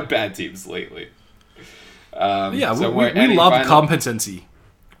time on bad teams lately. We love competency,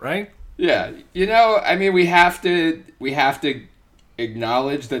 right? Yeah, I mean, we have to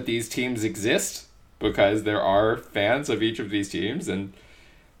acknowledge that these teams exist because there are fans of each of these teams, and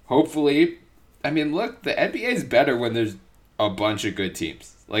hopefully, I mean, look, the NBA is better when there's a bunch of good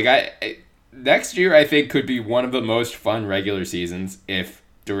teams. Like next year, I think could be one of the most fun regular seasons if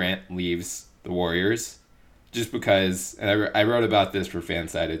Durant leaves the Warriors, just because. And I wrote about this for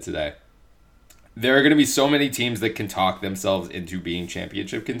Fansided today. There are going to be so many teams that can talk themselves into being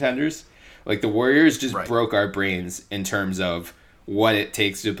championship contenders. Like the Warriors just broke our brains in terms of what it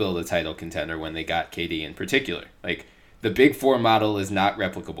takes to build a title contender when they got KD in particular. Like the Big Four model is not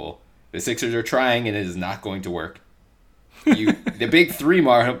replicable. The Sixers are trying, and it is not going to work. The Big Three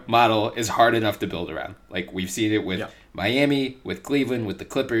model is hard enough to build around. Like we've seen it with Miami, with Cleveland, with the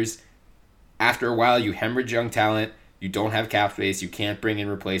Clippers. After a while, you hemorrhage young talent. You don't have cap space. You can't bring in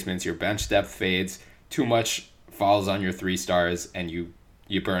replacements. Your bench depth fades. Too much falls on your 3 stars, and you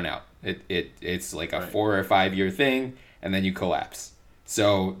burn out. It's like a 4 or 5 year thing, and then you collapse.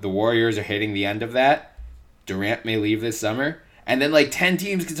 So the Warriors are hitting the end of that. Durant may leave this summer. And then like 10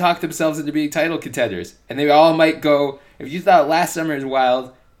 teams can talk themselves into being title contenders. And they all might go, if you thought last summer is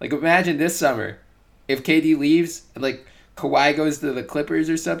wild, like imagine this summer. If KD leaves and like Kawhi goes to the Clippers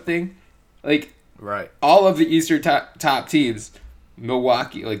or something, like all of the Eastern top teams,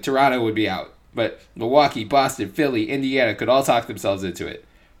 Milwaukee, like Toronto would be out. But Milwaukee, Boston, Philly, Indiana could all talk themselves into it.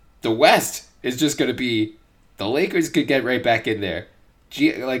 The West is just going to be, the Lakers could get right back in there.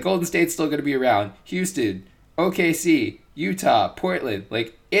 Like Golden State's still going to be around. Houston, OKC, Utah, Portland,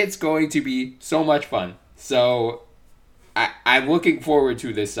 like it's going to be so much fun. So I'm looking forward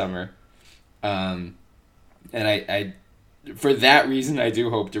to this summer. And I for that reason, I do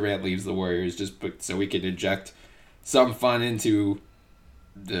hope Durant leaves the Warriors so we can inject some fun into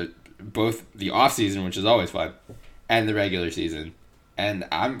both the offseason, which is always fun, and the regular season. And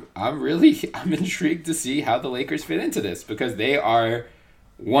I'm intrigued to see how the Lakers fit into this because they are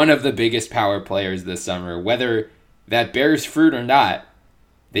one of the biggest power players this summer. Whether that bears fruit or not,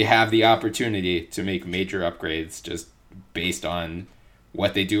 they have the opportunity to make major upgrades just based on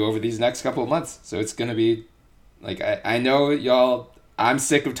what they do over these next couple of months. So it's going to be, like, I know y'all, I'm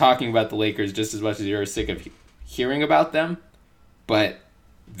sick of talking about the Lakers just as much as you're sick of hearing about them, but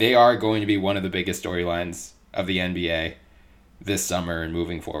they are going to be one of the biggest storylines of the NBA this summer and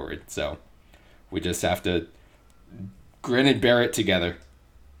moving forward. So we just have to grin and bear it together.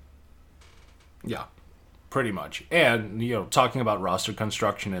 Yeah, pretty much. And, talking about roster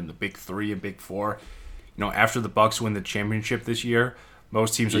construction and the Big Three and Big Four, after the Bucks win the championship this year,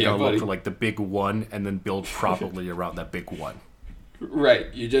 most teams are going to look for like the Big One and then build properly around that Big One.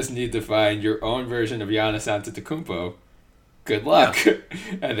 Right. You just need to find your own version of Giannis Antetokounmpo. Good luck. Yeah.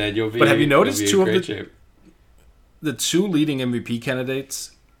 And then you'll be But have you noticed two of the 2 leading MVP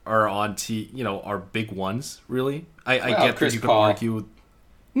candidates are on are big ones, really? I get Chris that you could Paul. argue.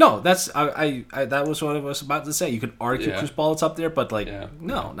 No, that's I that was what I was about to say. You could argue Chris Paul is up there, but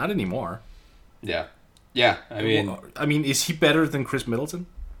no, not anymore. Yeah. Yeah, I mean, is he better than Chris Middleton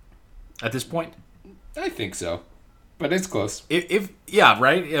at this point? I think so, but it's close. If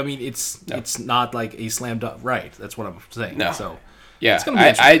right. I mean, it's not like a slam dunk. Right, that's what I'm saying. No. So yeah, it's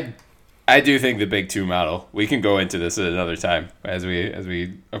gonna be I do think the Big Two model. We can go into this at another time as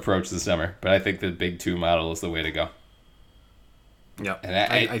we approach the summer, but I think the Big Two model is the way to go. Yeah, and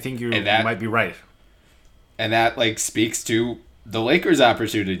I think you might be right. And that speaks to the Lakers'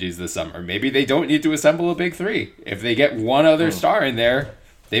 opportunities this summer. Maybe they don't need to assemble a Big Three. If they get one other star in there,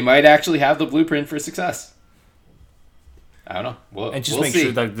 they might actually have the blueprint for success. I don't know. And just we'll make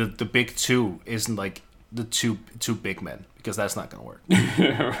see. sure that the Big Two isn't like the two big men, because that's not going to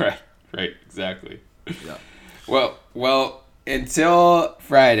work. Right, exactly. Yeah. Well, until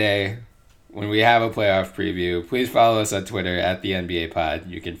Friday, when we have a playoff preview, please follow us on Twitter at the NBA Pod.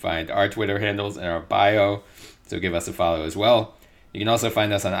 You can find our Twitter handles in our bio, so give us a follow as well. You can also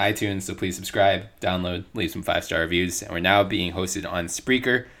find us on iTunes, so please subscribe, download, leave some 5-star reviews. And we're now being hosted on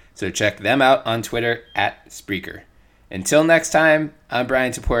Spreaker, so check them out on Twitter at Spreaker. Until next time, I'm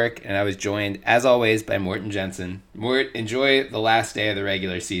Brian Toporek, and I was joined, as always, by Morten Jensen. Mort, enjoy the last day of the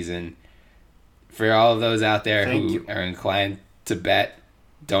regular season. For all of those out there who are inclined to bet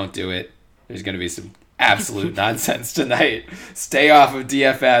Don't do it. There's going to be some absolute nonsense tonight. Stay off of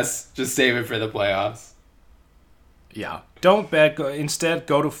DFS. Just save it for the playoffs. Yeah. Don't bet. Instead,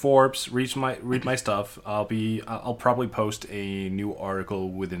 go to Forbes. Read my stuff. I'll probably post a new article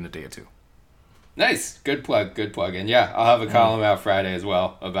within a day or two. Nice. Good plug. And yeah, I'll have a column out Friday as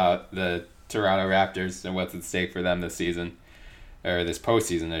well about the Toronto Raptors and what's at stake for them this season. Or this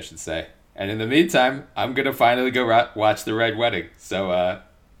postseason, I should say. And in the meantime, I'm going to finally go watch the Red Wedding. So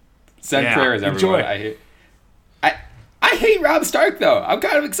send prayers, everyone. Enjoy. I hate Rob Stark, though. I'm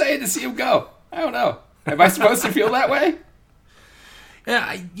kind of excited to see him go. I don't know. Am I supposed to feel that way?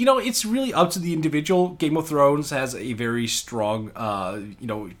 Yeah, it's really up to the individual. Game of Thrones has a very strong,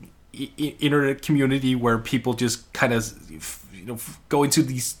 internet community where people just kind of, go into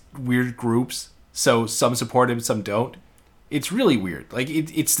these weird groups. So some support him, some don't. It's really weird. Like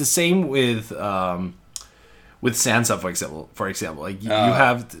it's the same with Sansa, for example. Like you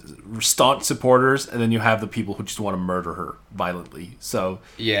have staunch supporters, and then you have the people who just want to murder her violently. So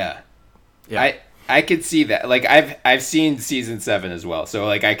yeah. I could see that. Like I've seen season 7 as well, so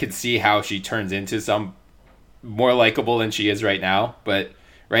like I could see how she turns into some more likable than she is right now. But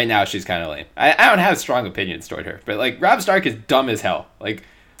right now she's kind of lame. I don't have strong opinions toward her, but like Rob Stark is dumb as hell. Like,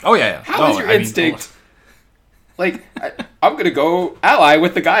 oh yeah. How is your instinct? Like, I'm gonna go ally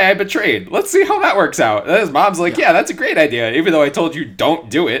with the guy I betrayed. Let's see how that works out. And his mom's like, yeah, that's a great idea, even though I told you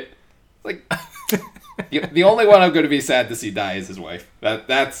don't do it. Like, the only one I'm gonna be sad to see die is his wife.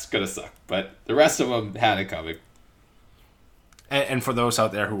 That's gonna suck. But the rest of them had it coming. And for those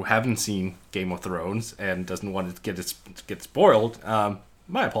out there who haven't seen Game of Thrones and doesn't want to get spoiled,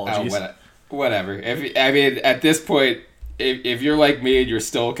 my apologies. Whatever. At this point, if you're like me and you're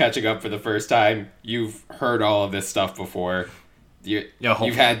still catching up for the first time, you've heard all of this stuff before.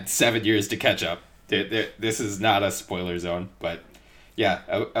 You've had 7 years to catch up. This is not a spoiler zone, but yeah,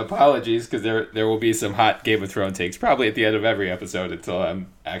 apologies, because there will be some hot Game of Thrones takes probably at the end of every episode until I'm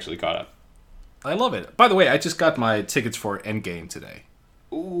actually caught up. I love it. By the way, I just got my tickets for Endgame today.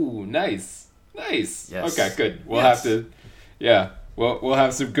 Ooh, nice. Yes. Okay, good. We'll have to, we'll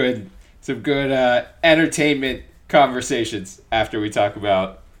have some good entertainment conversations after we talk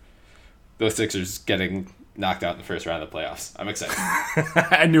about those Sixers getting knocked out in the first round of the playoffs. I'm excited.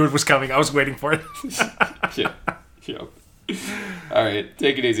 I knew it was coming. I was waiting for it. Yeah. All right,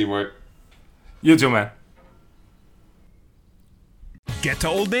 take it easy, Mort. You too, man. Get to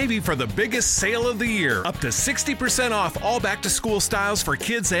Old Navy for the biggest sale of the year. Up to 60% off all back-to-school styles for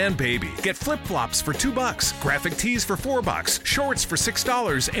kids and baby. Get flip-flops for $2, graphic tees for $4, shorts for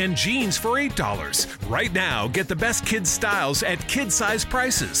 $6, and jeans for $8. Right now, get the best kids' styles at kid-size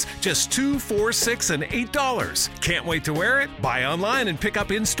prices. Just $2, $4, $6, and $8. Can't wait to wear it? Buy online and pick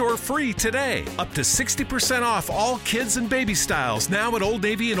up in-store free today. Up to 60% off all kids and baby styles now at Old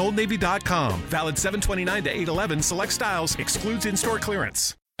Navy and OldNavy.com. Valid 7/29 to 8/11. Select styles. Excludes in-store clearance.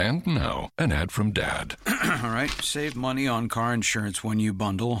 And now, an ad from Dad. All right, save money on car insurance when you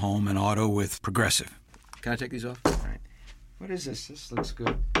bundle home and auto with Progressive. Can I take these off? All right. What is this? This looks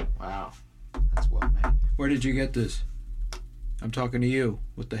good. Wow, that's well made. Where did you get this? I'm talking to you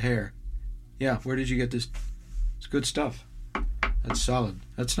with the hair. Yeah, where did you get this? It's good stuff. That's solid.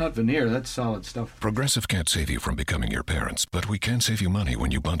 That's not veneer. That's solid stuff. Progressive can't save you from becoming your parents, but we can save you money when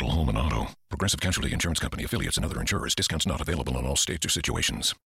you bundle home and auto. Progressive Casualty Insurance Company, affiliates, and other insurers. Discounts not available in all states or situations.